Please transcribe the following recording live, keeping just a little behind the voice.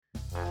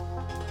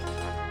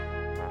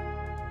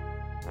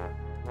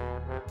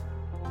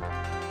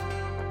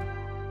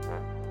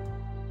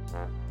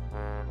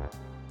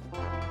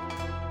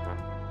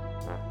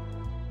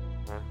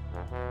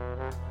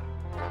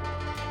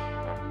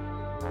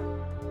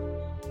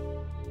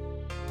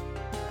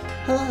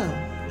Hello,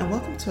 and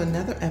welcome to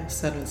another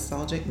episode of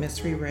Nostalgic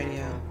Mystery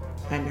Radio.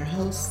 I'm your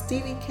host,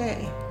 Stevie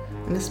K,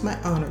 and it's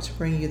my honor to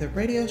bring you the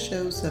radio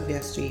shows of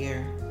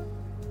yesteryear.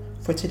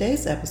 For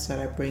today's episode,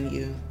 I bring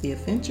you The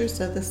Adventures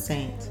of the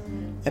Saint,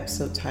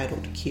 episode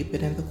titled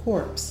Cupid and the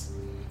Corpse.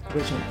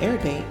 Original air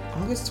date,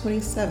 August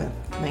 27,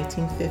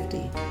 1950,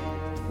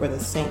 where the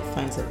Saint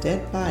finds a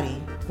dead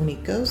body when he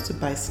goes to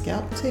buy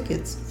scalp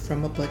tickets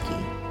from a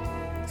bookie.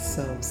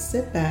 So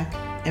sit back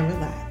and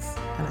relax,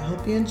 and I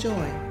hope you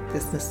enjoy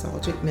this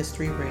Nostalgic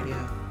Mystery Radio.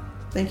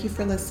 Thank you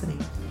for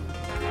listening.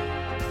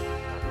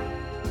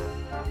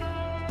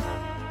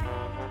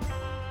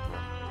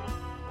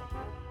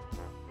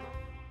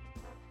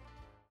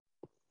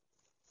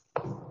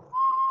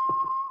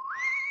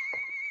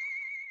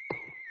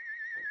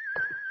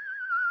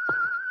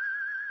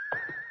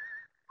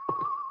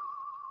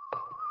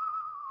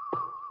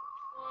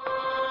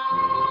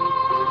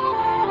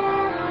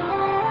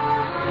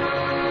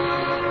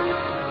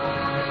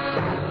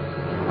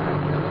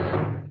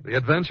 The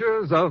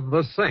Adventures of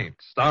the Saint,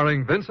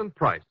 starring Vincent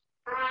Price.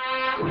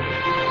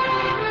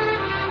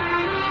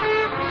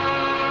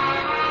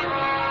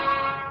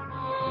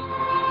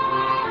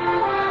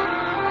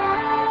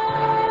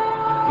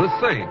 The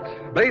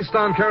Saint, based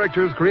on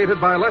characters created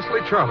by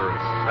Leslie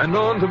Charteris and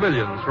known to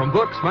millions from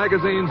books,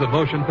 magazines, and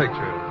motion pictures.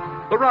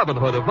 The Robin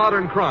Hood of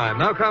modern crime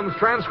now comes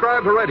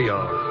transcribed to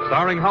radio,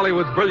 starring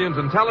Hollywood's brilliant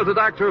and talented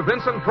actor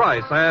Vincent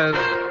Price as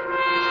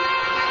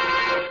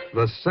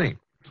The Saint.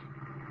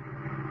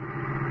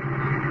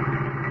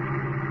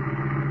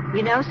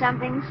 You know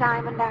something,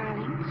 Simon,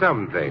 darling?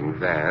 Some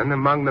things, Anne.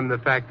 Among them the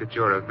fact that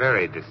you're a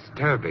very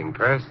disturbing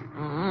person.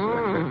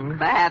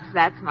 Perhaps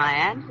that's my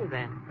answer,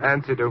 then.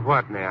 Answer to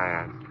what, may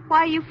I ask?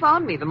 Why you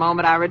phoned me the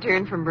moment I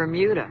returned from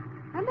Bermuda.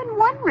 I've been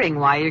wondering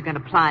why you're going to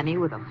ply me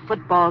with a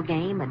football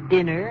game, a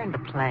dinner, and a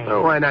play.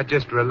 Oh, why not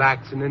just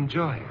relax and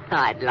enjoy it?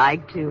 I'd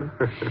like to.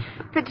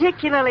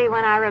 Particularly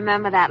when I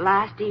remember that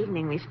last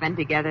evening we spent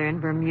together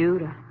in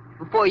Bermuda.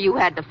 Before you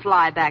had to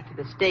fly back to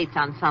the States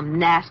on some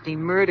nasty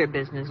murder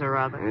business or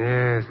other.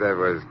 Yes, that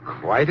was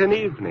quite an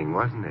evening,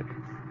 wasn't it?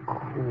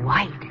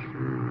 Quite.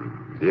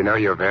 You know,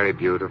 you're very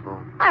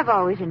beautiful. I've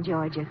always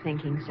enjoyed your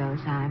thinking so,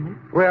 Simon.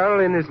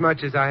 Well,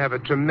 inasmuch as I have a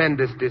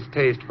tremendous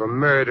distaste for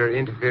murder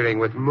interfering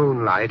with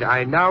moonlight,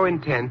 I now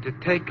intend to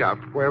take up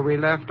where we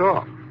left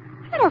off.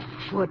 At a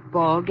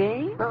football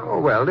game? Oh,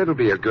 well, it'll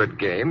be a good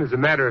game. As a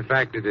matter of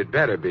fact, it had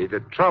better be. The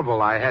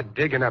trouble I had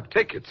digging up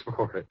tickets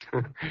for it.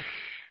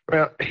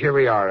 Well, here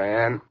we are,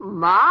 Anne.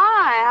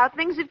 My, how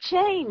things have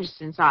changed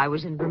since I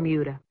was in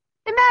Bermuda.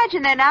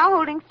 Imagine they're now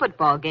holding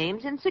football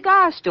games in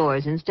cigar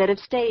stores instead of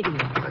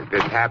stadiums.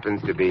 This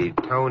happens to be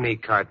Tony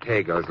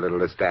Cartago's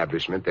little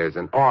establishment. There's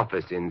an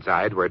office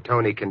inside where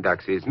Tony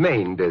conducts his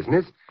main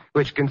business,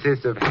 which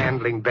consists of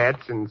handling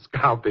bets and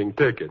scalping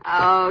tickets.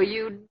 Oh,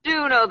 you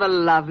do know the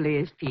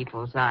loveliest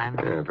people,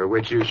 Simon. For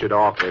which you should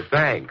offer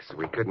thanks.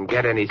 We couldn't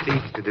get any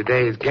seats to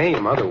today's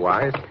game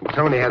otherwise.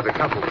 Tony has a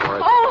couple for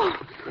us. Oh!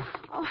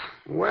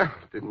 Well,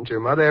 didn't your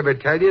mother ever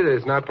tell you that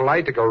it's not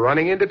polite to go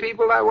running into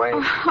people that way?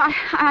 Oh,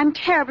 I'm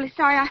terribly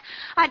sorry.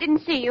 I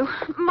didn't see you.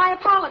 My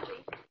apologies.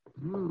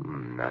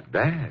 Not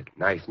bad.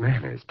 Nice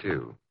manners,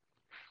 too.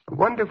 I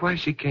wonder why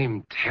she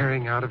came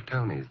tearing out of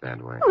Tony's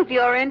that way. Well, if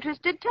you're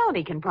interested,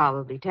 Tony can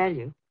probably tell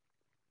you.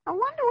 I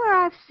wonder where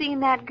I've seen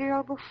that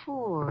girl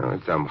before. Oh,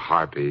 in some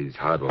harpy's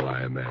huddle,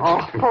 I imagine.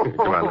 Oh. Come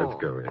on, let's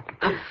go in.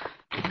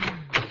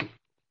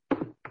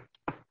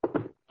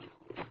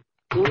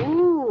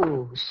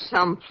 Ooh,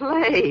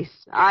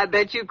 someplace. I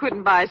bet you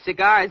couldn't buy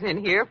cigars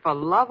in here for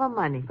love or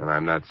money. Well,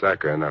 I'm not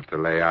sucker enough to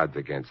lay odds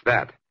against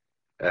that.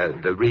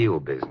 The real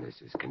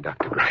business is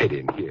conducted right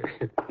in here.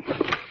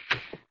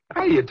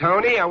 Hiya,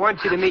 Tony. I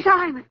want you to meet...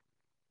 Simon.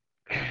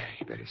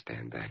 You better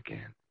stand back,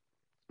 Anne.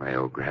 My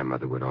old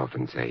grandmother would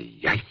often say,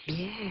 yikes.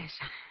 Yes,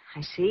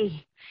 I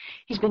see.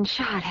 He's been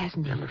shot,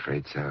 hasn't he? I'm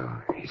afraid so.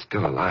 He's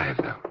still alive,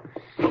 though.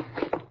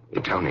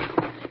 Hey, Tony.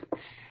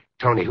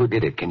 Tony, who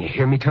did it? Can you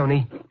hear me,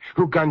 Tony?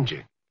 Who gunned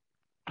you?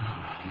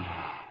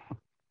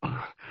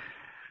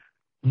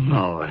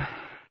 No,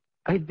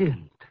 I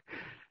didn't.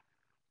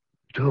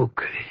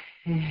 Duke,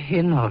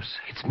 he knows.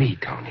 It's me,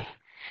 Tony.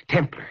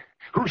 Templar.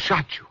 Who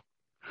shot you?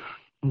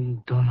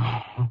 Don't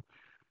know.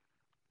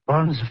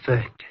 Burns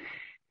effect.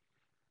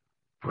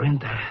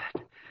 Brenda.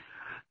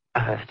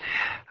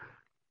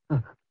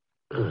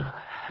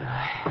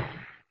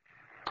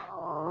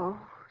 Oh,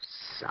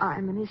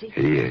 Simon, is he?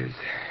 He is.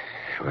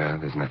 Well,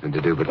 there's nothing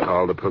to do but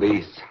call the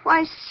police.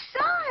 Why,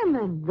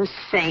 Simon, the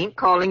Saint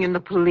calling in the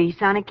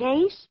police on a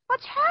case?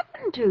 What's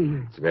happened to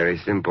you? It's very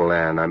simple,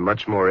 Anne. I'm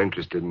much more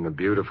interested in a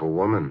beautiful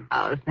woman.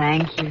 Oh,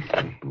 thank you.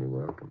 You're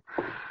welcome.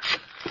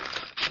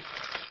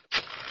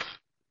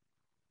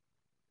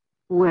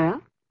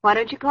 Well, why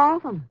don't you call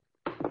them?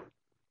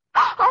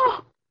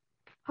 Oh,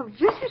 a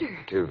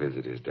visitor. 2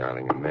 visitors,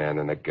 darling. A man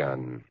and a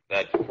gun.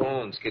 That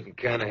phone's getting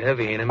kind of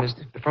heavy, ain't it,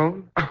 mister? The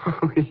phone?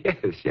 Oh,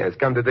 yes.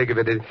 Come to think of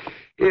it, it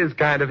is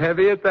kind of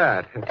heavy at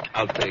that.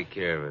 I'll take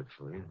care of it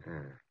for you.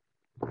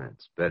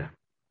 That's better.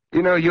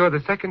 You know, you're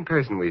the second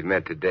person we've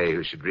met today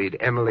who should read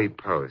Emily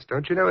Post.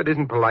 Don't you know it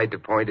isn't polite to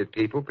point at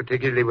people,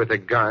 particularly with a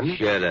gun?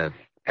 Shut up.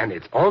 And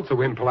it's also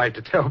impolite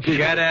to tell people...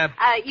 Shut up.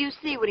 You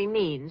see what he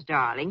means,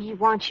 darling. He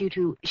wants you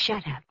to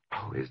shut up.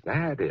 Oh, is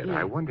that it? Yeah.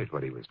 I wondered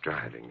what he was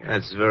driving at.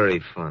 That's very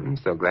I'm fun.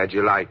 so glad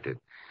you liked it.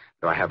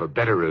 Though I have a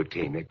better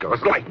routine. It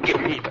goes like, give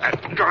me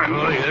that gun.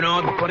 Oh, you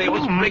know, but it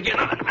was making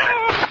Simon!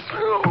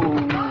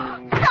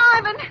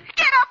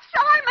 Get up,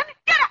 Simon!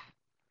 Get up!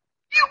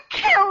 You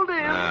killed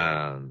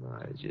him! No,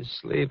 he's just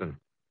sleeping.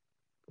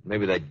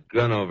 Maybe that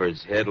gun over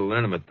his head will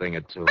learn him a thing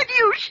or two. But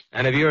you...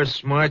 And if you're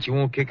smart, you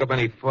won't kick up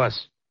any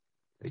fuss.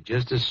 They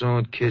just as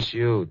soon kiss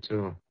you,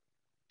 too.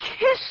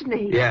 Kiss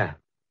me? Yeah,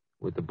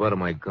 with the butt of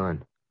my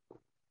gun.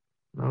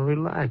 Now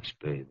relax,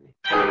 baby.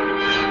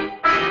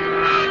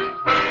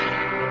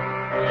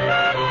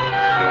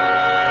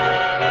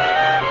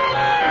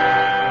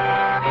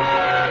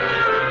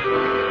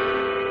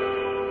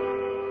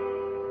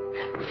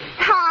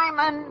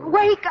 Simon,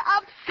 wake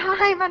up,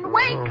 Simon,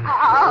 wake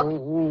up!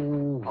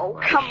 Oh,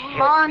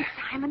 come on,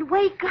 Simon,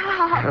 wake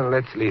up! Well,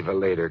 let's leave a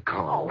later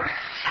call.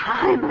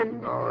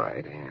 Simon. All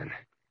right, Ann.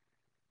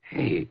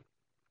 Hey,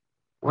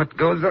 what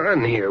goes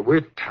on here?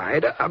 We're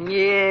tied up.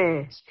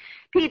 Yes.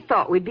 Pete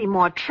thought we'd be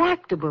more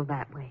tractable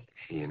that way.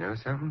 You know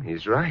something?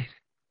 He's right.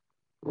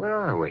 Where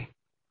are we?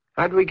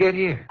 How'd we get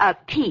here?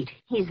 Pete,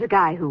 he's the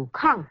guy who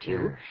conked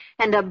you, Yeah.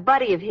 and a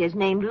buddy of his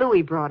named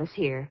Louis brought us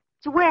here.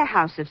 It's a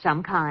warehouse of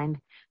some kind.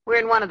 We're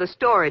in one of the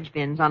storage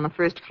bins on the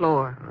first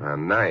floor.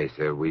 Nice.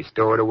 Are we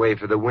stored away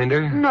for the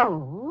winter?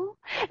 No,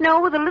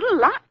 with a little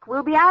luck,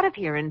 we'll be out of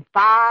here in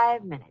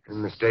 5 minutes.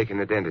 Mistaken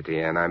identity,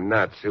 Ann. I'm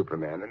not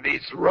Superman. And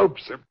these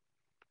ropes are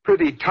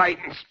pretty tight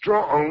and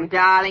strong.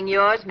 Darling,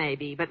 yours may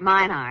be, but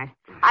mine aren't.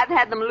 I've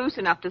had them loose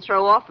enough to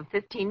throw off for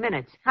 15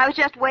 minutes. I was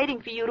just waiting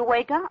for you to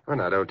wake up. Well,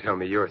 now, don't tell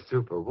me you're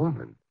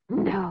Superwoman.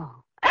 No,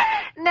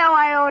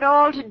 I owe it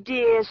all to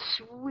dear,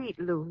 sweet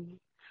Louis.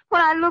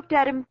 When I looked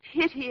at him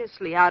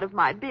piteously out of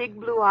my big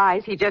blue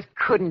eyes, he just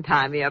couldn't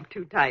tie me up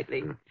too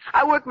tightly.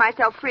 I worked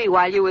myself free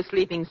while you were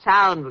sleeping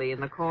soundly in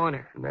the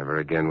corner. Never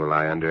again will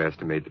I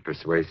underestimate the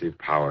persuasive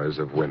powers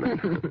of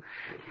women.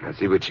 Now,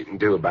 see what you can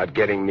do about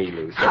getting me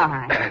loose. All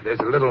right. There's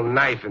a little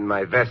knife in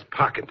my vest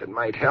pocket that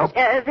might help.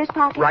 This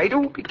pocket? Right?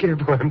 Oh, be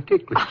careful. I'm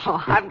ticklish.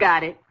 Oh, I've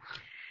got it.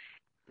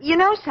 You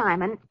know,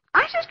 Simon,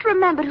 I just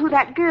remembered who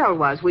that girl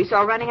was we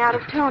saw running out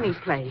of Tony's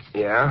place.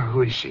 Yeah?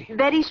 Who is she?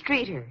 Betty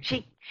Streeter.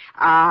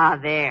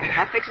 There.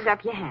 That fixes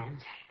up your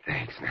hands.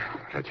 Thanks. Now,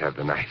 let's have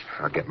the knife.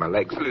 I'll get my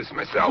legs loose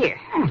myself. Here.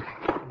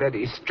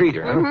 Betty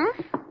Streeter, huh?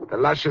 Mm-hmm. The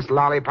luscious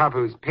lollipop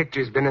whose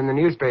picture's been in the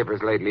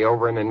newspapers lately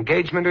over an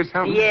engagement or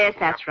something? Yes,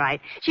 that's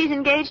right. She's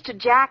engaged to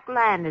Jack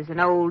Landers, an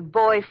old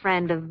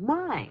boyfriend of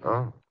mine.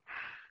 Oh.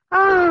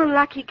 Oh,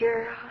 lucky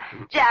girl.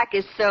 Jack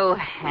is so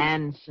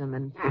handsome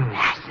and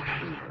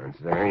fascinating. That's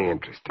very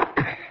interesting.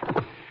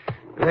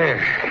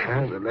 There.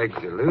 Well, the legs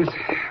are loose.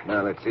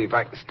 Now, let's see if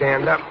I can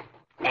stand up.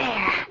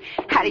 There.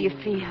 How do you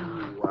feel?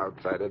 Ooh,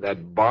 outside of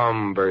that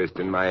bomb burst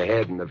in my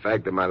head and the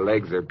fact that my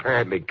legs are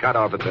apparently cut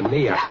off at the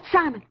knee,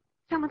 Simon,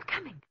 someone's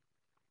coming.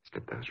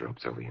 Slip those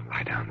ropes over you and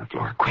lie down on the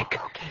floor, quick.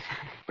 Okay,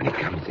 Simon. When he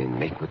comes in,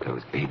 make with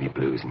those baby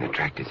blues and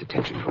attract his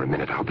attention for a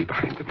minute. I'll be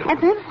behind the door.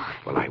 And then what?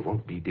 Well, I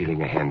won't be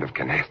dealing a hand of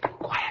canasta.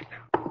 Quiet now.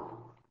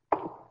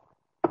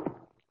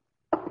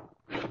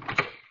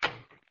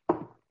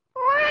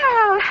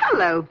 Well,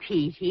 hello,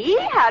 Petey.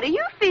 How do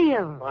you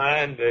feel?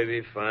 Fine,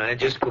 baby, fine.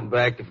 Just come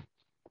back to...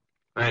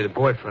 Hey, the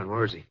boyfriend,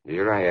 where is he?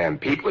 Here I am,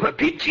 Pete, with a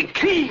peachy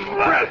keen.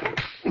 Ha!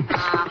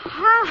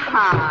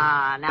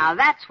 Now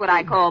that's what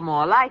I call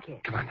more like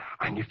it. Come on,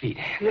 on your feet.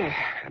 Yes.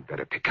 I'd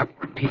better pick up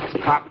Pete's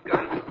pop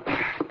gun.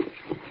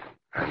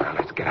 Now,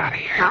 let's get out of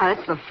here. Now,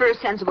 that's the first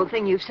sensible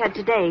thing you've said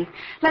today.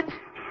 Let's...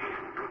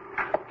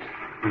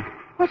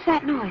 What's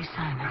that noise,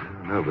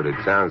 Simon? No, but it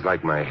sounds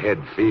like my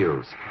head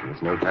feels.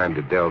 There's no time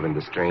to delve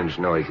into strange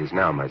noises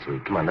now, my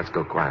sweet. Come on, let's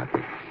go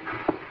quietly.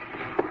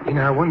 You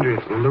know, I wonder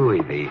if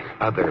Louis, the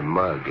other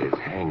mug, is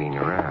hanging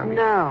around.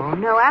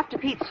 No. After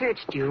Pete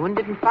searched you and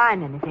didn't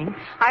find anything,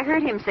 I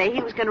heard him say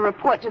he was going to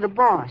report to the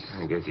boss.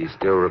 I guess he's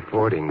still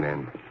reporting,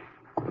 then.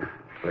 The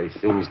place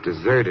seems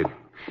deserted.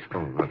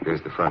 Oh, look,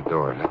 there's the front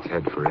door. Let's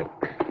head for it.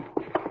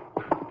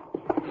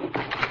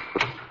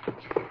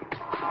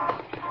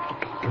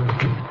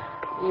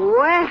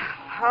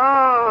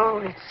 Well,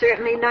 it's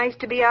certainly nice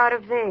to be out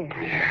of there.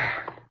 Yeah.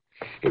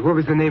 Hey, what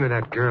was the name of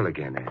that girl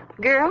again, Ann?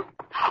 Girl?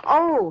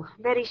 Oh,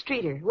 Betty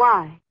Streeter.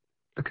 Why?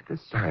 Look at the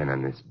sign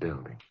on this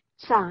building.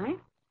 Sign?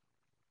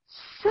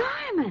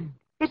 Simon,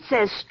 it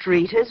says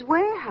Streeter's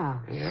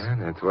Warehouse. Yeah,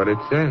 that's what it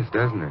says,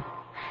 doesn't it?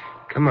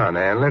 Come on,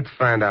 Ann, let's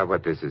find out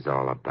what this is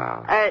all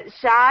about.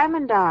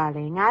 Simon,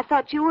 darling, I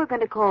thought you were going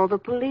to call the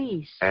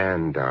police.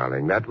 Ann,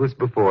 darling, that was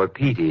before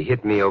Petey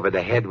hit me over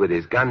the head with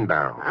his gun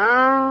barrel.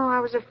 Oh, I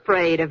was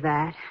afraid of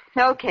that.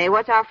 Okay,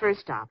 what's our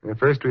first stop?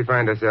 First, we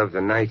find ourselves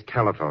a nice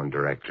telephone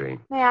directory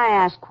May I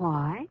ask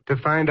why? to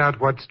find out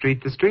what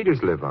street the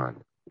Streeters live on.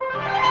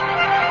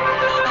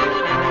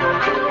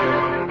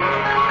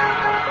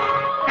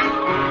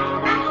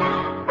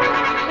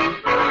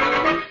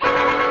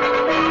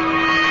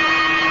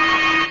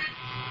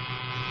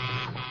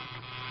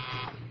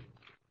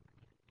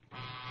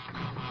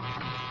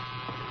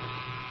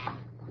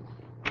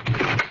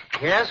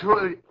 Yes,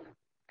 who...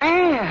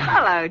 Anne!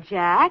 Hello,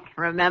 Jack.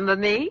 Remember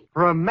me?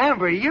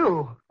 Remember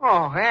you?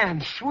 Oh,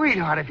 Anne,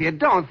 sweetheart, if you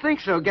don't think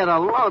so, get a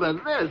load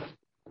of this.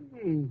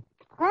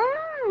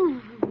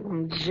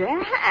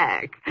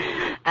 Jack.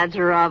 That's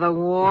a rather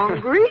warm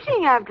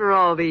greeting after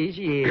all these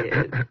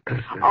years.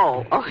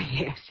 Oh,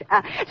 yes.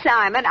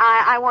 Simon,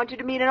 I want you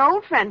to meet an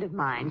old friend of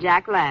mine,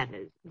 Jack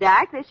Landers.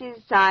 Jack, this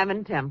is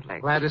Simon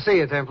Templar. Glad to see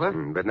you, Templar.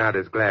 But not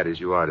as glad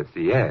as you are to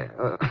see Anne.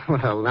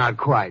 Well, not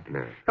quite.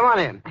 No. Come on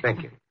in.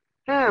 Thank you.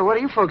 What are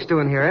you folks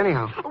doing here,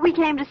 anyhow? We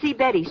came to see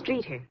Betty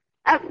Streeter.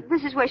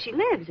 This is where she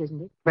lives,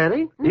 isn't it?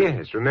 Betty?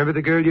 Yes, remember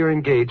the girl you're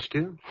engaged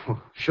to?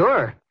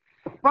 Sure.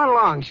 Run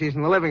along. She's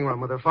in the living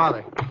room with her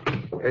father.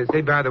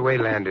 Say, by the way,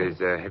 Landers,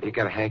 have you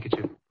got a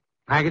handkerchief?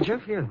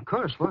 Handkerchief? Yeah, of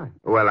course. Why?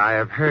 Well, I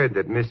have heard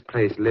that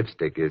misplaced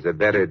lipstick is a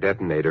better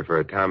detonator for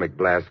atomic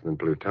blast than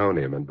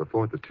plutonium, and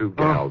before the two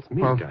gals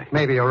meet... Well,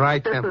 maybe you're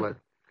right, Templar.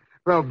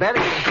 Well, Betty...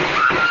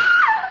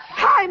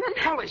 Simon!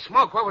 Holy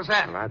smoke, what was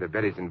that? Well, either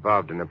Betty's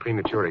involved in a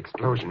premature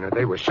explosion or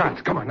they were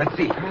shots. Come on, let's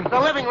see. The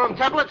living room,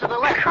 Templar, to the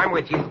left. I'm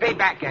with you. Stay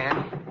back,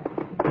 Anne.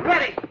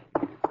 Betty!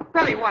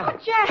 Betty, what? Oh,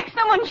 Jack,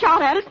 someone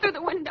shot at us through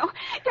the window.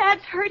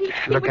 Dad's hurt.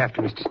 Look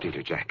after Mr.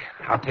 Streeter, Jack.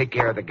 I'll take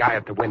care of the guy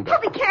at the window.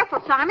 Oh, be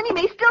careful, Simon. He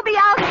may still be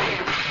out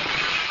here.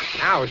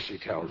 Now she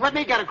tells. Let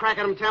me get a crack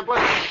at him,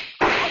 Templar.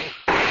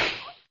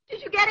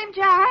 Did you get him,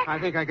 Jack? I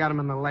think I got him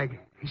in the leg.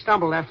 He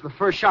stumbled after the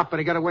first shot, but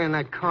he got away in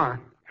that car.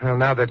 Well,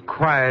 now that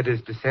quiet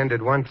has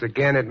descended once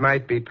again, it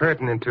might be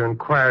pertinent to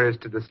inquire as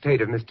to the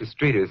state of Mr.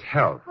 Streeter's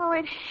health. Oh,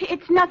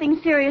 it's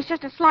nothing serious,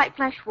 just a slight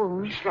flesh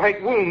wound.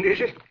 Slight wound, is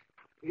it?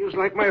 Feels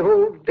like my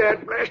whole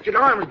dad-blasted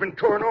arm has been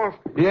torn off.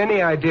 You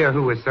any idea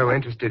who was so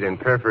interested in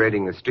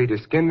perforating the Streeter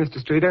skin,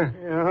 Mr. Streeter?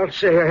 Yeah, I'll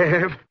say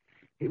I have.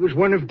 He was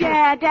one of...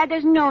 Dad,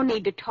 there's no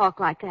need to talk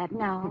like that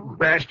now.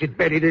 Blasted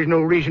Betty, there's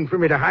no reason for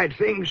me to hide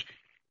things.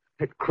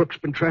 That crook's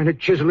been trying to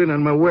chisel in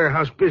on my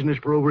warehouse business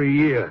for over a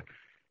year.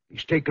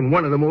 He's taken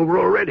one of them over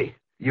already.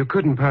 You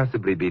couldn't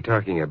possibly be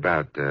talking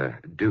about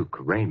Duke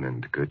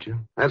Raymond, could you?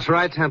 That's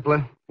right,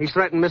 Templar. He's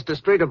threatened Mr.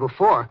 Streeter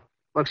before.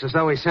 Looks as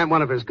though he sent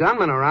one of his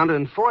gunmen around to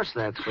enforce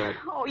that threat.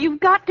 Oh, you've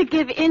got to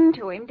give in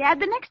to him, Dad.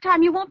 The next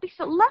time you won't be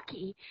so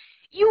lucky.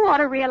 You ought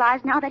to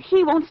realize now that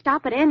he won't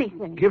stop at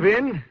anything. Give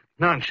in?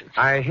 Nonsense.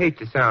 I hate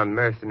to sound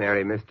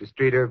mercenary, Mr.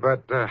 Streeter,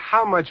 but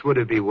how much would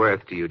it be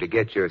worth to you to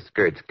get your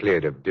skirts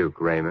cleared of Duke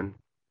Raymond?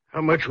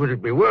 How much would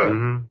it be worth?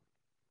 Mm-hmm.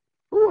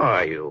 Who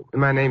are you?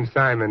 My name's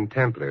Simon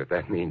Templar, if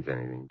that means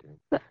anything to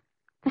you.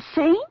 The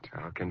saint?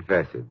 I'll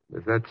confess it.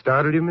 Does that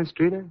startle you, Miss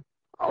Streeter?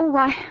 Oh,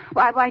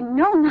 why,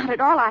 no, not at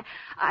all.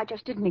 I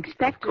just didn't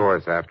expect it. Of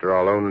course, after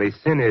all, only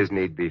sinners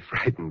need be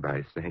frightened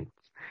by saints.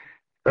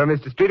 Well,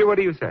 Mr. Streeter, what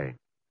do you say?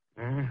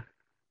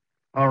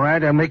 All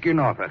right, I'll make you an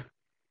offer.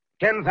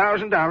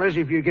 $10,000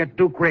 if you get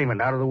Duke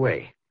Raymond out of the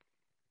way.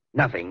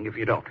 Nothing if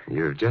you don't.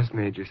 You've just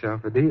made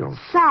yourself a deal.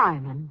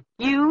 Simon,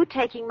 you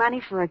taking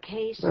money for a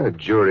case?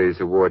 Juries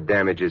award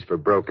damages for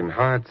broken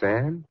hearts,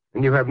 Anne.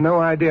 And you have no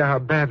idea how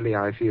badly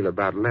I feel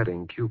about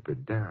letting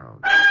Cupid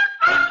down.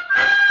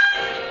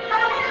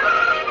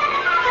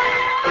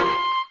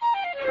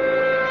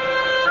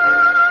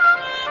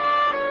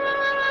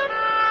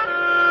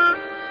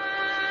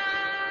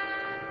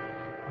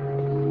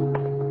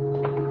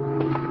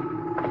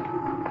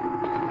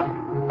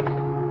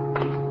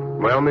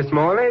 Well, Miss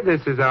Morley,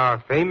 this is our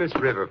famous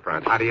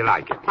riverfront. How do you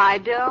like it? I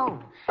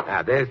don't.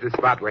 Now, there's the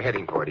spot we're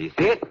heading for. Do you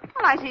see it?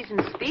 Well, I see some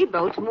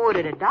speedboats moored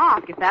at a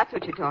dock, if that's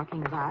what you're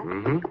talking about.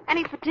 Mm-hmm.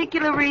 Any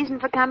particular reason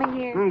for coming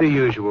here? The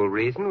usual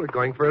reason. We're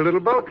going for a little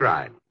boat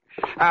ride.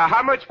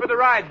 How much for the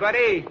ride,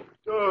 buddy?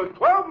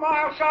 12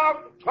 miles south,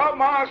 12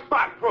 miles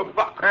back for a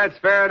buck. That's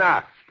fair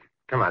enough.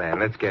 Come on, Anne,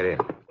 let's get in.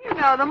 You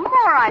know, the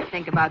more I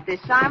think about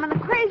this, Simon, the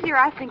crazier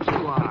I think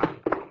you are.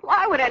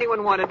 Why would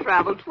anyone want to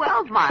travel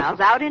 12 miles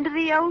out into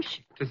the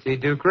ocean? To see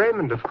Duke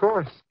Raymond, of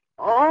course.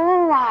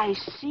 Oh, I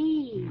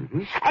see.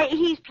 Mm-hmm.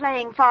 He's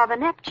playing Father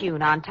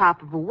Neptune on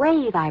top of a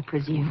wave, I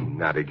presume.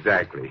 Not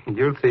exactly.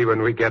 You'll see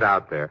when we get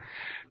out there.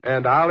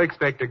 And I'll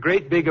expect a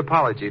great big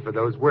apology for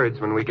those words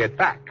when we get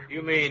back.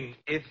 You mean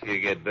if you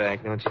get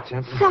back, don't you,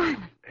 Templar?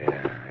 Simon.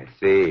 Yeah, I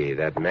see.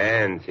 That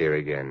man's here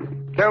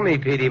again. Tell me,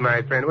 Petey,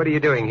 my friend, what are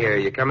you doing here?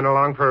 You coming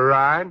along for a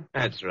ride?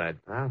 That's right,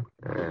 pal.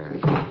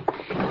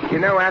 You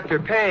know, after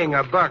paying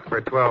a buck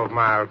for 12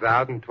 miles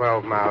out and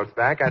 12 miles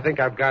back, I think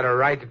I've got a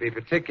right to be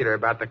particular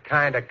about the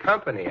kind of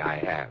company I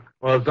have.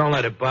 Well, don't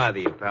let it bother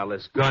you, pal.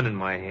 This gun in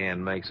my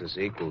hand makes us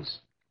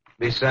equals.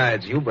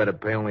 Besides, you better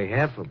pay only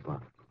half a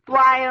buck.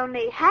 Why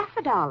only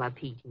 $50,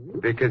 Petey?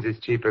 Because it's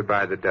cheaper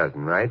by the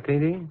dozen, right,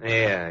 Petey?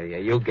 Yeah,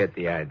 you'll get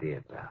the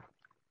idea, pal.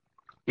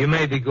 You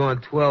may be going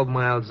 12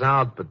 miles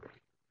out, but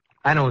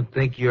I don't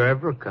think you're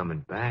ever coming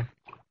back.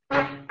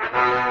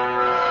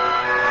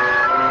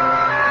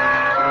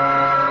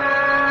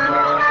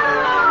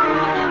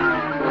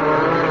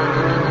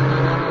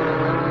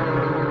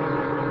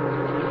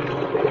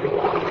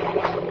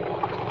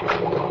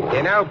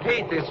 You know,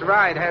 Pete, this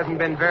ride hasn't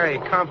been very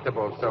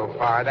comfortable so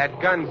far.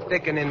 That gun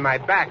sticking in my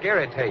back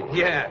irritates me.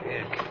 Yeah.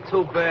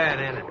 too bad,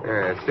 ain't it?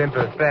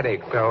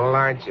 Sympathetic soul,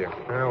 aren't you?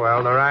 Oh,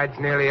 well, the ride's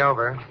nearly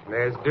over.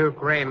 There's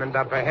Duke Raymond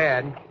up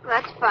ahead.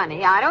 That's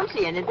funny. I don't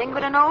see anything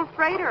but an old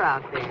freighter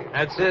out there.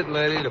 That's it,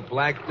 lady, the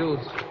Black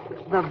Deuce.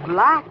 The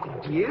Black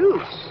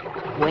Deuce.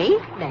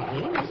 Quaint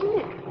name, isn't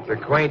it? It's a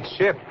quaint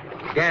ship.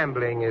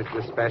 Gambling is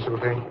the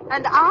specialty.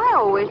 And I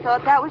always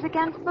thought that was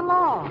against the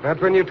law.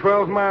 Not when you're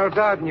 12 miles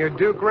out and you're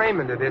Duke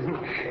Raymond, it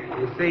isn't.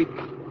 You see...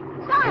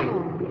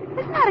 Simon,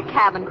 isn't that a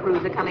cabin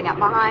cruiser coming up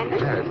behind us?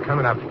 Yeah, it's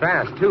coming up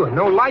fast, too, and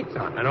no lights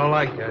on. I don't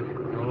like that.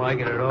 Don't like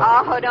it at all.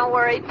 Oh, don't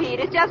worry, Pete.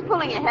 It's just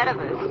pulling ahead of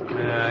us.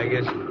 Yeah, I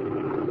guess...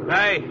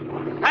 Hey!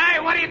 Hey,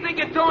 what do you think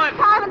you're doing?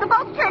 Simon, the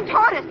boat's turned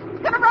toward us.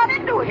 It's going to run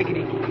into us.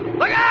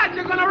 Look out!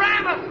 You're going to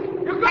ram us!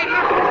 You're going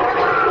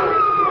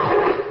to...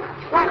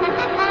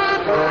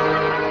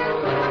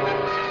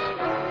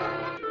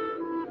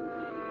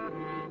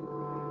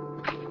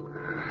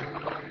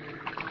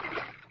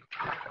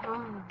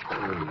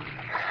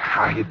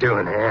 How you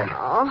doing, Ann?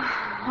 Oh,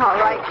 all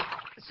right.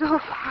 So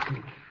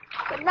far.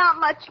 But not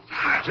much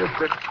farther.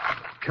 Just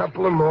a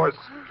couple of more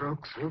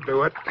strokes will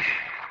do it.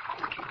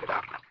 Keep it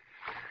up.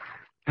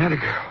 Atta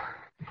girl.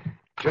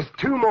 Just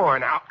two more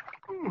now.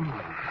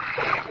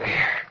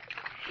 There.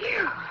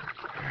 Phew.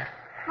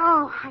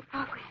 Oh, I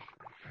thought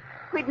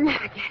we'd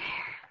never get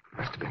here.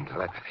 Must have been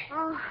telepathy.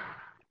 Oh.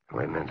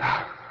 Wait a minute.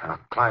 I'll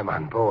climb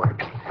on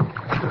board.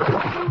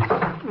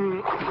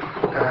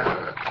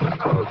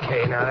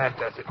 Okay, now that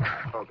does it.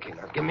 Okay,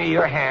 now give me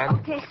your hand.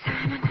 Okay,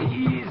 Simon.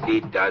 Easy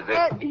does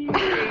it. Easy.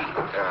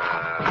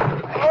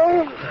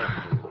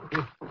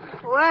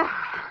 Well,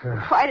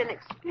 quite an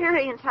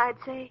experience, I'd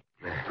say.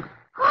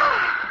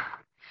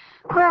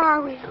 Where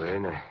are we? We're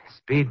in a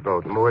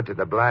speedboat moored to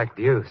the Black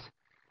Deuce.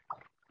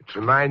 Which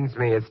reminds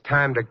me it's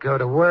time to go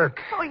to work.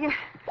 Oh,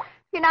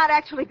 you're not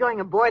actually going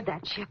aboard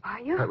that ship,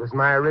 are you? That was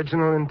my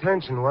original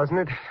intention, wasn't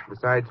it?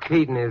 Besides,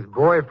 Pete and his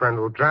boyfriend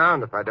will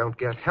drown if I don't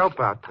get help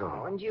out to Oh,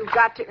 them. and you've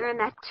got to earn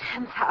that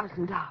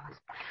 $10,000.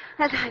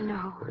 As I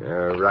know.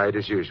 Yeah, right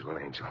as usual,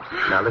 Angel.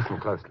 Now listen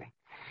closely.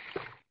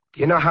 Do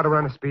you know how to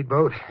run a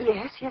speedboat?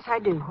 Yes, I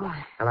do.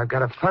 Why? Well, I've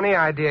got a funny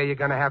idea you're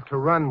going to have to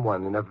run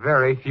one in a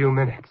very few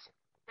minutes.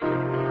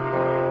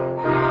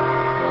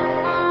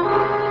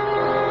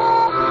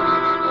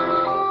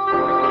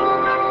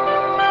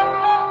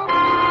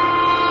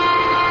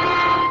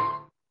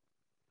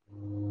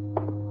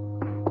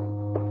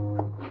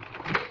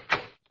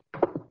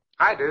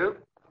 Hi, Duke.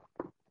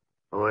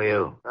 Who are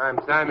you? I'm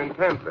Simon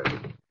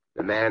Templer.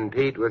 The man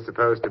Pete was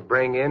supposed to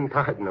bring in.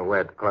 Pardon the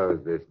wet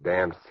clothes, this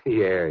damn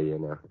sea air, you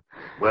know.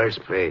 Where's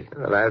Pete?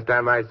 The last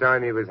time I saw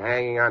him, he was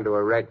hanging onto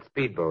a wrecked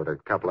speedboat a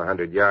couple of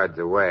 100 yards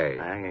away.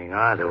 Hanging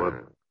on to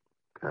him.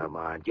 Come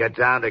on, get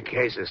down to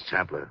cases,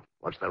 Templar.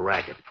 What's the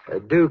racket?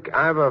 Duke,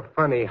 I've a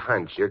funny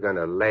hunch you're going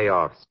to lay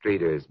off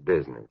Streeter's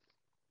business.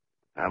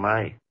 Am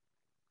I?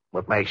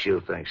 What makes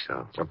you think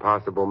so? A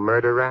possible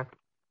murder rap?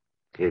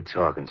 Keep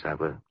talking,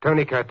 Templar.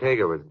 Tony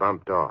Cartega was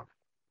bumped off.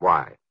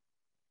 Why?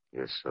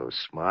 You're so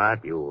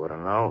smart, you ought to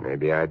know.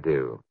 Maybe I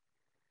do.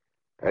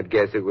 I'd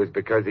guess it was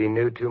because he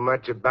knew too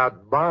much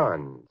about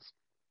bonds.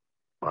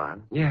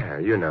 Bonds? Yeah,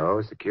 you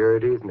know,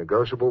 securities,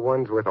 negotiable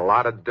ones worth a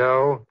lot of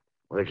dough.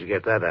 Where'd you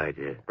get that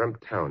idea? From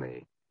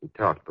Tony. He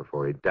talked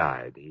before he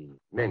died. He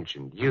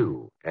mentioned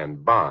you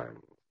and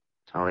bonds.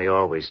 Tony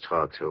always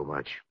talked too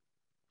much.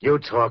 You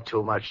talk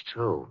too much,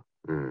 too.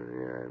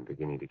 Yeah, I'm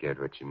beginning to get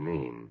what you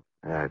mean.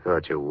 I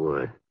thought you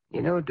would.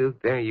 You know,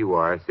 Duke, there you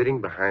are,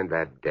 sitting behind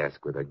that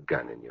desk with a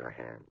gun in your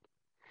hand.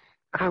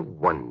 I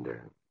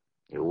wonder.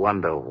 You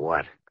wonder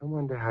what? I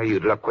wonder how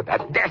you'd look with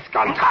that desk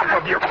on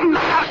top of you.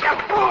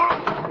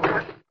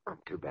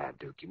 Too bad,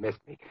 Duke. You missed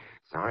me.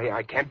 Sorry,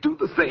 I can't do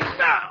the same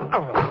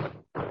now.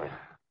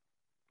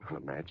 Well,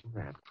 imagine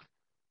that.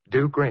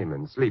 Duke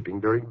Raymond sleeping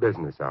during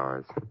business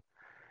hours.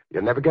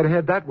 You'll never get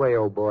ahead that way,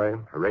 old boy.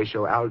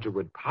 Horatio Alger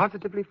would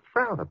positively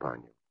frown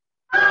upon you.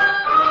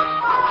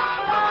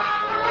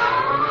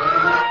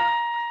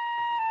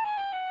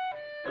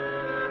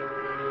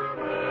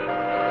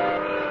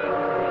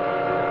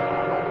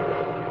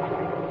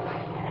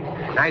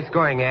 Nice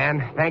going,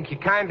 Ann. Thank you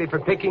kindly for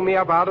picking me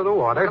up out of the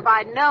water. If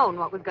I'd known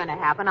what was going to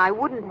happen, I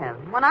wouldn't have.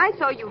 When I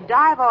saw you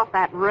dive off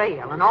that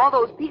rail and all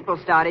those people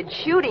started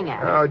shooting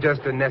at Oh,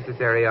 just a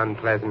necessary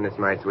unpleasantness,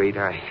 my sweet.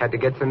 I had to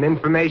get some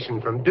information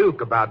from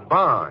Duke about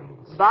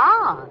bonds.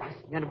 Bonds?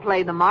 You going to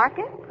play the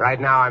market? Right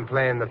now I'm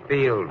playing the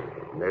field.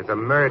 There's a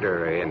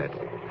murderer in it.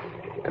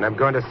 And I'm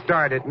going to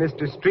start at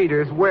Mr.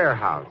 Streeter's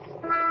warehouse.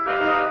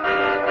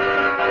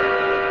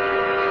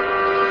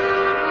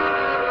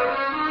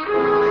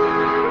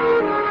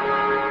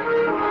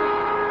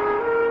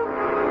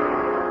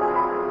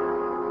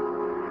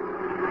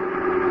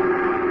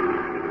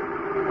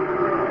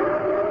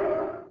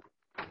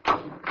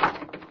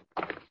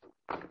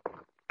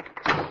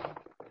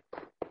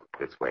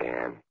 This way,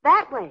 Ann.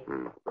 That way.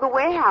 The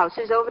warehouse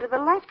is over to the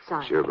left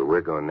side. Sure, but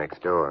we're going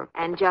next door.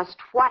 And just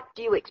what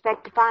do you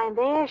expect to find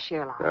there,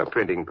 Sherlock? A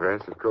printing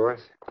press, of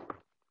course.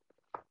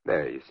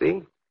 There, you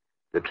see?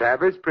 The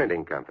Travers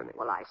Printing Company.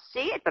 Well, I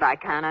see it, but I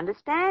can't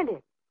understand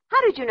it.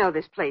 How did you know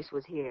this place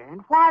was here?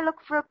 And why look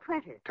for a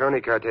printer?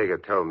 Tony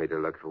Cartega told me to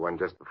look for one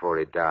just before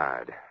he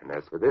died. And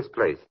as for this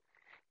place,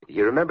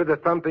 you remember the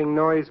thumping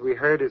noise we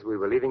heard as we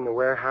were leaving the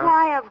warehouse?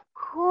 Why, of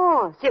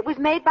course. It was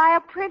made by a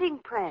printing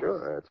press.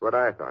 Sure, that's what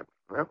I thought.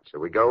 Well,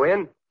 shall we go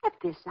in? At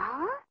this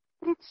hour?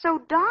 But it's so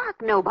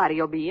dark,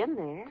 nobody'll be in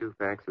there. Two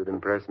facts would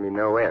impress me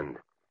no end.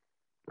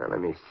 Now, let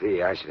me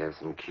see. I should have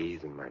some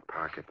keys in my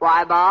pocket.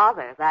 Why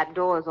bother? That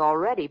door's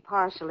already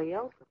partially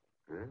open.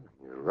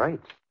 You're right.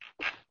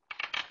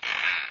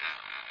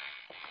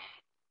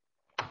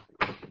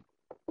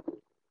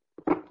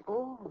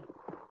 Oh,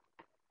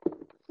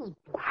 this is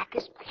black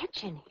as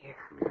pitch in here.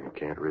 I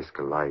can't risk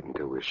a light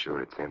until we're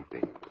sure it's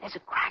empty. There's a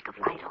crack of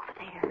light over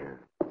there.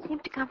 It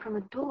seems to come from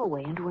a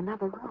doorway into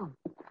another room.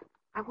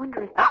 I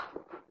wonder if...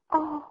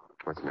 Oh!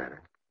 What's the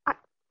matter?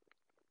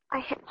 I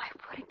hit my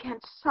foot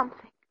against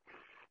something.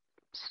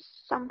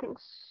 Something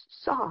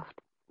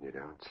soft. You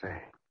don't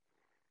say.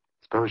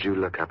 Suppose you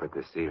look up at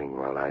the ceiling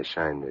while I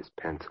shine this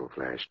pencil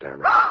flash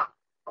down.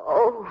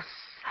 Oh,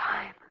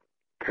 Simon.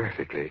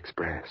 Perfectly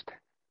expressed.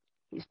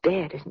 He's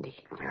dead, isn't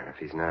he? Well, if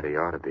he's not, he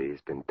ought to be.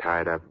 He's been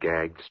tied up,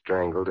 gagged,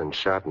 strangled, and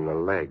shot in the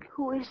leg.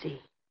 Who is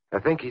he? I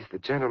think he's the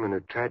gentleman who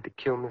tried to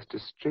kill Mr.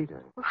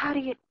 Streeter. Well, how do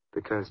you...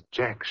 Because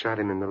Jack shot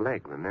him in the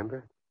leg,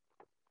 remember?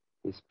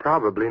 He's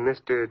probably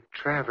Mr.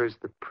 Travers,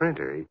 the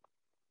printer.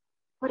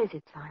 What is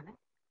it, Simon?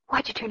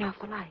 Why'd you turn off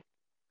the light?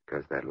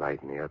 Because that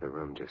light in the other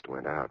room just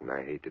went out, and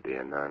I hate to be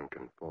a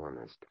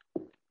nonconformist.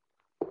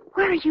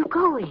 Where are you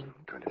going?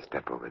 I'm going to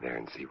step over there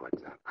and see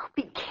what's up. Oh,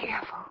 be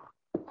careful.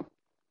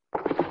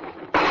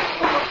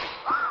 Simon!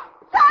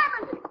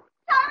 Simon,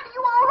 are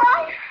you all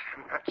right?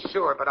 I'm not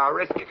sure, but I'll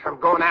risk it. I'm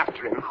going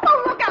after him.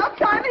 Oh, look out,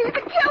 Simon. He's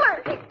a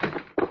killer.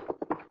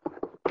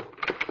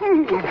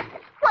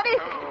 What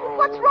is it?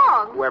 What's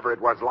wrong? Whoever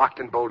it was locked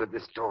and bolted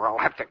this door. I'll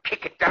have to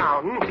kick it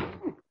down.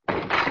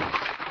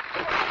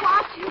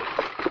 Watch it.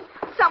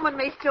 Someone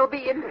may still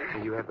be in there.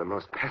 You have the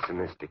most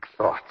pessimistic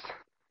thoughts.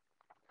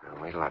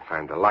 Now, wait till I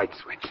find the light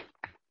switch.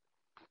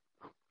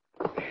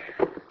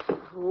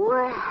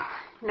 Well,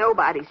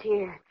 nobody's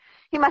here.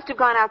 He must have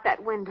gone out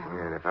that window.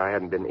 And if I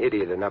hadn't been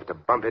idiot enough to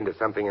bump into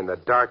something in the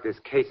dark, this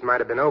case might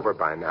have been over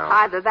by now.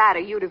 Either that or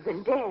you'd have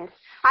been dead.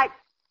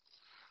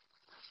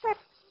 That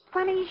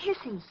funny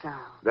hissing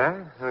sound. That?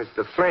 Oh, it's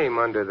the flame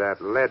under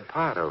that lead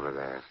pot over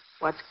there.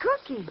 What's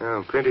cooking?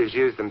 Oh, printers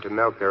use them to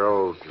melt their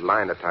old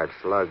linotype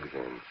slugs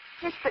in.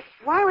 Yes, but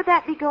why would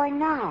that be going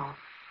now?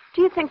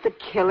 Do you think the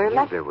killer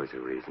Yeah, left... there was a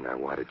reason I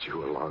wanted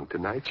you along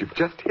tonight. You've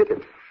just hit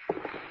it.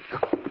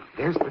 Look,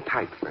 there's the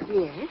type print.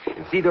 Yes?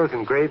 And see those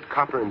engraved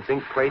copper and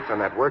zinc plates on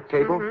that work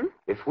table? Mm-hmm.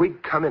 If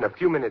we'd come in a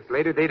few minutes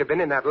later, they'd have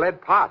been in that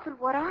lead pot. But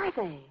what are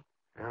they?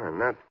 Oh, I'm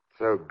not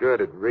so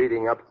good at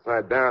reading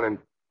upside down and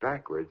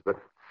backwards, but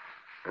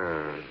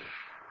 6%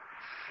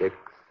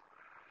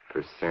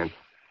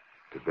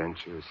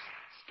 debentures,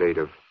 state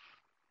of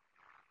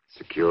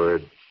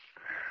secured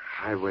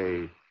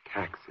highway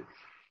taxes.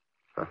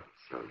 Oh,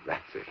 so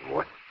that's it.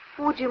 What?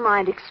 Would you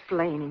mind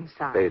explaining,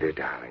 Simon? Later,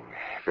 darling.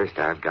 First,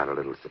 I've got a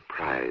little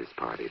surprise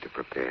party to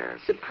prepare.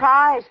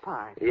 Surprise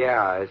party?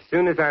 Yeah, as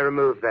soon as I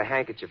remove the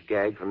handkerchief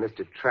gag from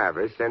Mr.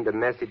 Travers, send a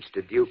message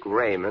to Duke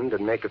Raymond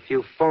and make a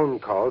few phone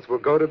calls, we'll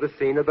go to the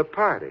scene of the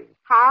party.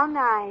 How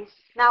nice.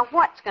 Now,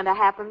 what's going to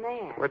happen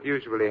there? What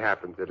usually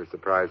happens at a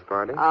surprise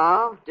party?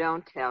 Oh,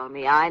 don't tell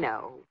me. I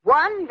know.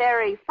 One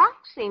very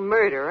foxy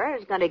murderer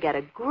is going to get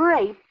a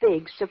great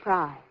big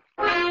surprise.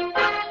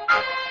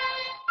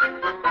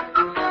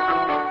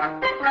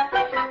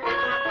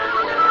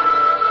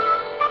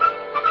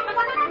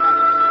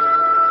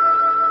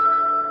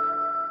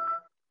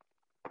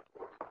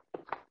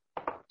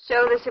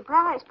 So the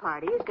surprise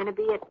party is going to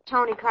be at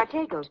Tony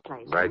Cartego's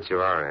place. Right you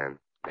are, Ann.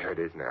 There it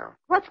is now.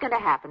 What's going to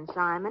happen,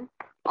 Simon?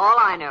 All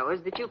I know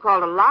is that you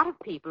called a lot of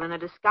people in a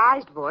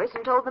disguised voice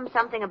and told them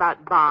something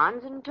about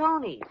Bonds and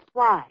Tony's.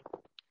 Why?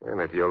 Well,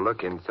 if you'll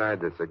look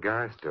inside the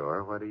cigar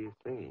store, what do you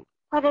see?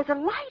 Why, there's a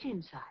light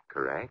inside.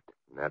 Correct.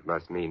 And that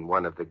must mean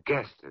one of the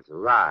guests has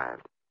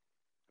arrived.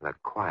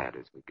 Let quiet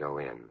as we go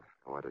in.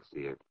 I want to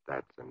see if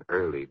that's an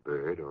early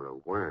bird or a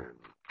worm.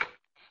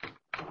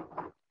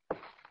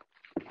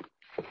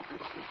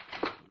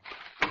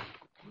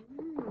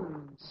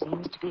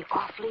 Seems to be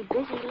awfully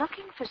busy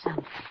looking for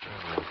something.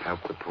 Oh, let's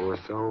help the poor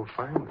soul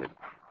find it.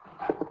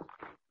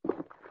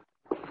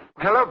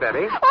 Hello,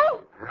 Betty.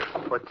 Oh!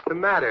 What's the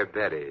matter,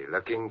 Betty?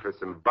 Looking for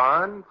some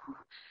bonds?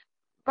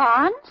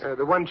 Bonds?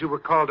 The ones you were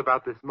called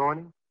about this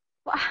morning?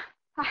 Well,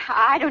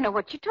 I don't know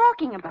what you're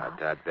talking about.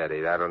 That,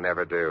 Betty. That'll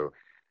never do.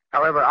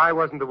 However, I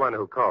wasn't the one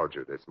who called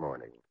you this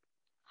morning.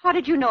 How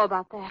did you know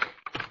about that?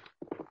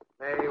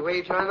 May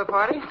we join the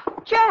party?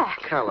 Jack.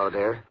 Hello,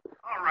 dear.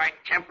 All right,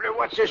 Templar,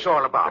 what's this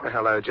all about?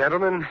 Hello,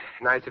 gentlemen.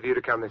 Nice of you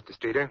to come, Mr.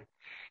 Streeter.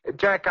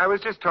 Jack, I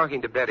was just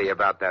talking to Betty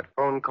about that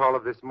phone call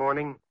of this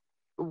morning.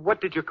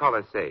 What did your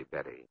caller say,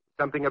 Betty?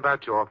 Something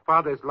about your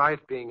father's life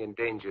being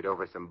endangered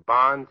over some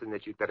bonds and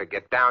that you'd better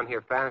get down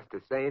here fast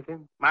to save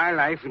him? My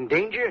life in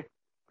danger?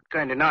 What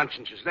kind of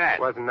nonsense is that?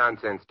 It wasn't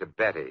nonsense to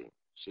Betty.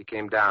 She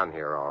came down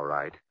here all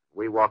right.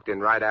 We walked in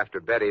right after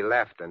Betty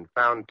left and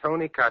found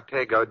Tony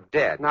Cartego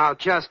dead. Now,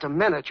 just a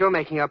minute. You're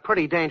making a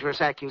pretty dangerous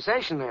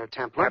accusation there,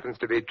 Templar. Happens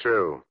to be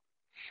true.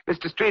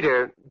 Mr.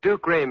 Streeter,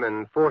 Duke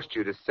Raymond forced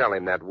you to sell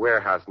him that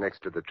warehouse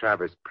next to the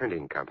Travers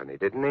Printing Company,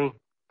 didn't he?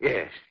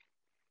 Yes.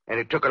 And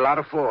it took a lot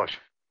of force.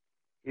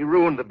 He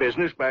ruined the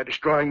business by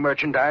destroying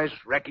merchandise,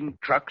 wrecking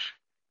trucks,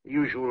 the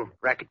usual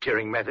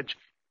racketeering methods.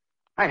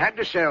 I had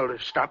to sell to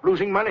stop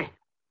losing money.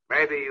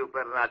 Maybe you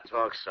better not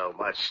talk so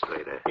much,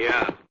 Streeter.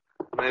 Yeah.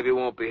 Maybe it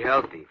won't be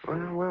healthy.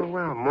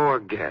 Well. More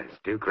guests.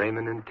 Duke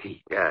Raymond and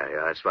Pete. Yeah,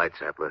 that's right,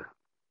 Templar.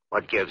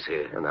 What gives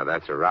here? Well, now,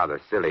 that's a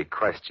rather silly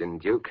question,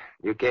 Duke.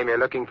 You came here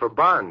looking for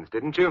bonds,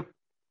 didn't you?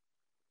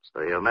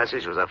 So your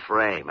message was a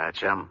frame, huh,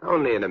 chum?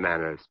 Only in a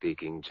manner of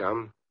speaking,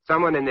 chum.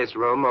 Someone in this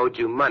room owed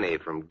you money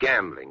from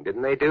gambling,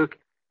 didn't they, Duke?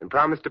 And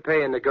promised to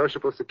pay in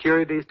negotiable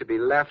securities to be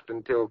left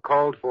until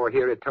called for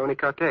here at Tony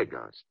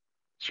Cartego's.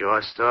 It's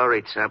your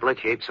story, Templar.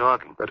 Keep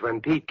talking. But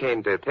when Pete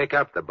came to pick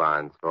up the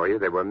bonds for you,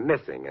 they were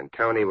missing, and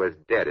Tony was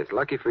dead. It's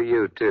lucky for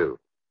you, too.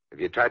 If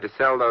you tried to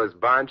sell those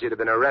bonds, you'd have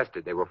been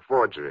arrested. They were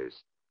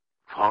forgeries.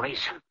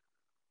 Phonies?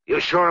 You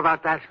sure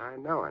about that? I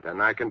know it,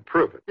 and I can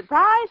prove it.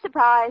 Surprise,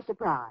 surprise,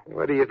 surprise.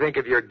 What do you think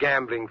of your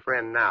gambling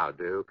friend now,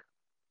 Duke?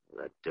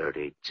 The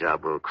dirty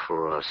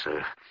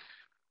double-crosser.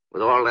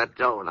 With all that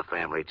dough in the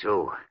family,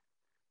 too.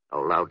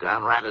 No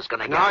low-down rat is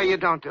going to get... No, you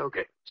don't, Duke.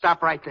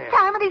 Stop right there.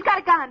 Simon, he's got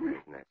a gun.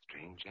 Isn't that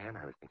strange, Jan?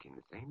 I was thinking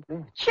the same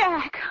thing.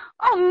 Jack.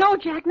 Oh, no,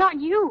 Jack, not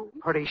you.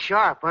 Pretty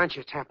sharp, aren't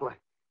you, Templar?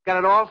 Got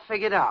it all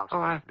figured out.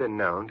 Oh, I've been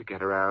known to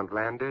get around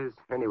Landers.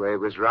 Anyway, it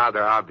was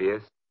rather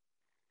obvious.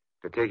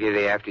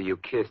 Particularly after you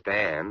kissed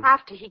Anne.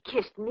 After he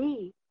kissed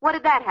me. What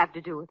did that have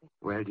to do with it?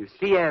 Well, you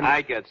see, Anne...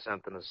 I got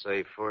something to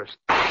say first.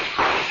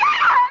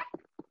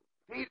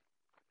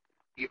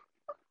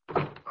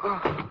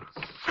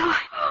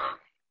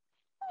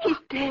 He's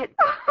dead.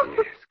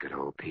 Yes, good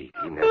old Pete.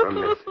 He never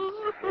misses.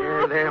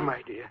 There,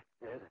 my dear.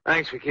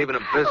 Thanks for keeping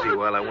him busy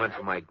while I went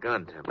for my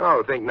gun, Tim.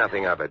 Oh, think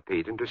nothing of it,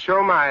 Pete. And to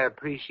show my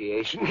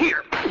appreciation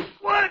here.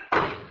 What?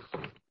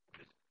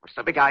 What's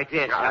the big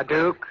idea, Now,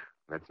 Duke,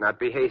 let's not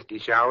be hasty,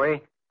 shall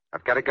we?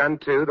 I've got a gun,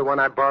 too, the one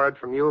I borrowed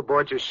from you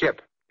aboard your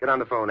ship. Get on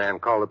the phone, Ann.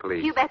 Call the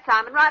police. You bet,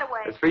 Simon, right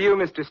away. As for you,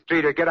 Mr.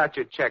 Streeter, get out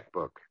your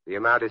checkbook. The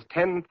amount is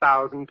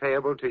 $10,000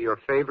 payable to your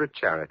favorite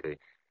charity.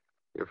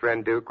 Your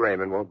friend Duke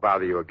Raymond won't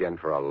bother you again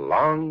for a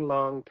long,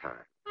 long time.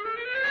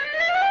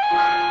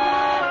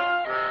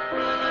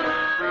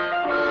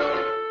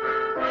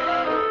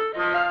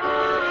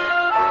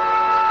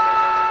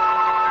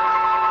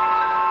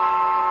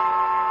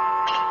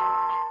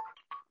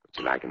 Would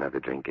you like another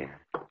drink, Ann?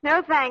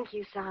 No, thank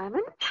you,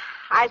 Simon.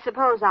 I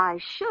suppose I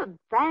should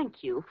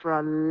thank you for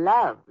a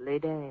lovely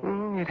day.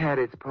 It had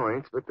its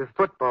points, but the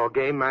football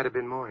game might have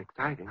been more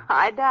exciting.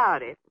 I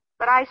doubt it.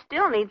 But I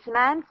still need some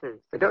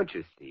answers. But don't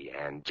you see,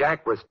 Ann?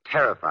 Jack was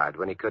terrified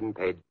when he couldn't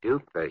pay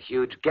Duke the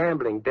huge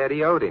gambling debt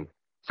he owed him.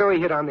 So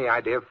he hit on the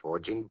idea of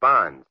forging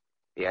bonds.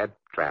 He had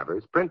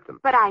Travers print them.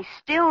 But I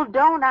still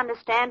don't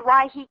understand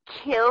why he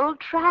killed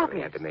Travers. Well,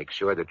 he had to make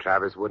sure that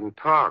Travers wouldn't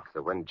talk.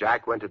 So when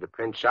Jack went to the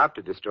print shop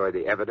to destroy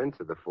the evidence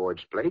of the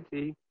forged plates,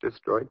 he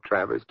destroyed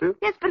Travers, too.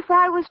 Yes, but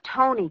why was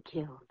Tony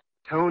killed?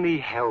 Tony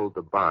held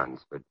the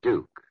bonds for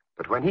Duke.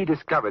 But when he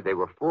discovered they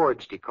were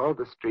forged, he called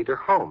the Streeter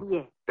home.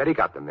 Yes. Betty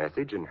got the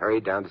message and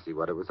hurried down to see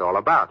what it was all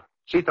about.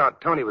 She thought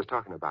Tony was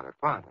talking about her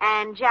father.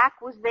 And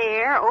Jack was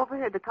there,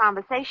 overheard the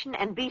conversation,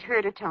 and beat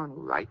her to Tony.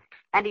 Right.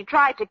 And he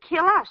tried to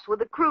kill us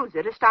with a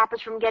cruiser to stop us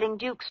from getting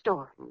Duke's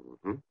story.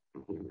 Mm-hmm.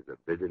 He was a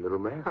busy little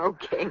man.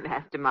 Okay,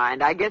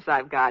 Mastermind, I guess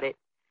I've got it.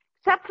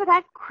 Except for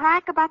that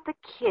crack about the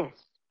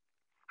kiss.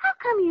 How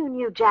come you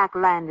knew Jack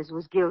Landers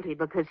was guilty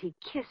because he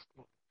kissed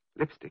me?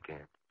 Lipstick,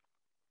 Ann.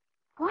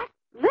 What?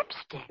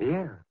 Lipstick?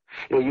 Yeah.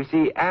 You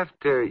see,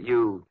 after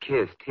you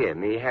kissed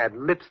him, he had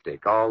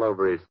lipstick all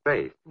over his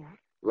face. Yeah.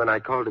 When I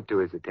called it to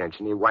his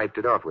attention, he wiped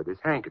it off with his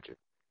handkerchief.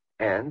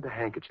 And the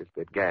handkerchief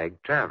that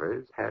gagged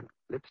Travers had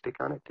lipstick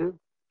on it, too.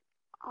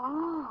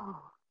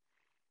 Oh.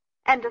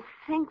 And to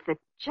think that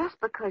just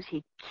because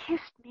he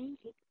kissed me,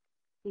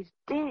 he's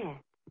dead.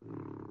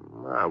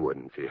 I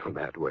wouldn't feel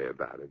that way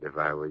about it if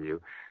I were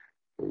you.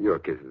 Your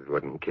kisses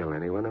wouldn't kill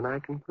anyone, and I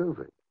can prove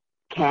it.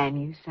 Can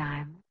you,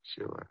 Simon?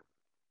 Sure.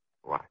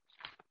 Watch.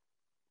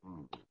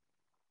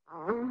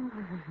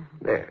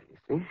 There, you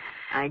see?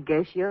 I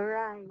guess you're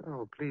right.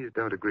 Oh, please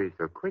don't agree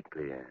so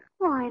quickly, Ann.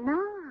 Why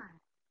not?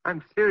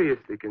 I'm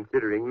seriously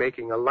considering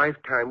making a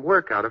lifetime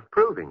work out of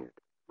proving it.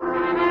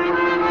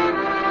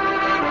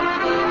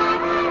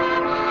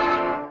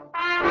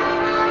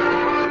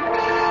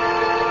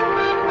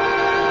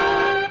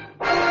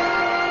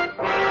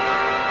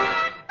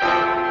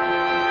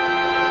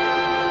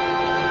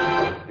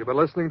 You've been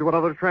listening to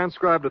another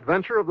transcribed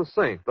adventure of the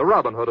Saint, the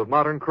Robin Hood of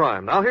modern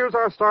crime. Now here's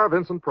our star,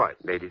 Vincent Price.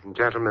 Ladies and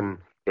gentlemen,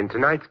 in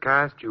tonight's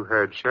cast, you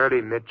heard Shirley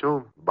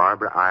Mitchell,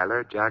 Barbara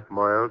Eiler, Jack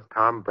Moyles,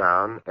 Tom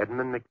Brown,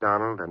 Edmund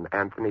McDonald, and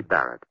Anthony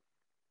Barrett.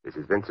 This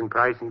is Vincent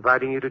Price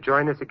inviting you to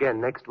join us again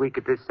next week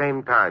at this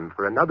same time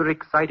for another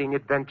exciting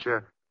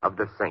adventure of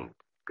the Saint.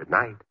 Good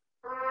night.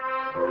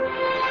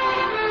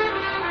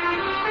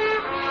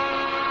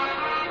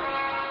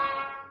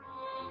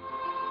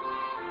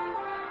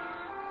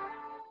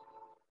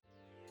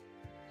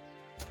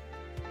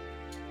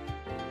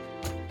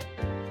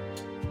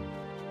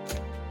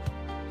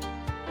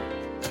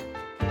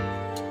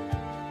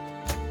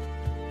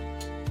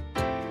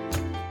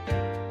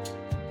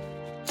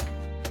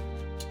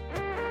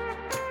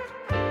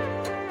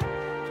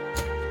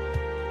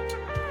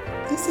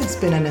 This has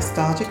been a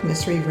Nostalgic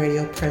Mystery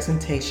Radio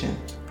presentation.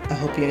 I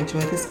hope you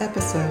enjoyed this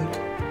episode.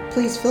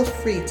 Please feel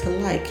free to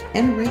like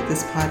and rate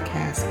this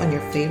podcast on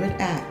your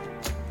favorite app.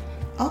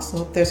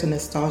 Also, there's a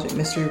Nostalgic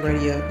Mystery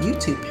Radio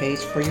YouTube page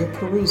for your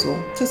perusal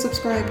to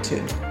subscribe to.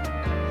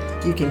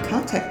 You can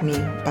contact me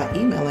by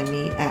emailing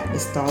me at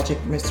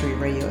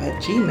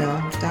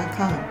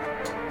nostalgicmysteryradio@gmail.com.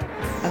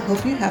 I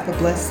hope you have a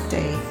blessed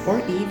day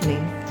or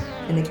evening.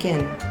 And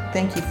again,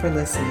 thank you for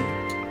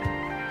listening.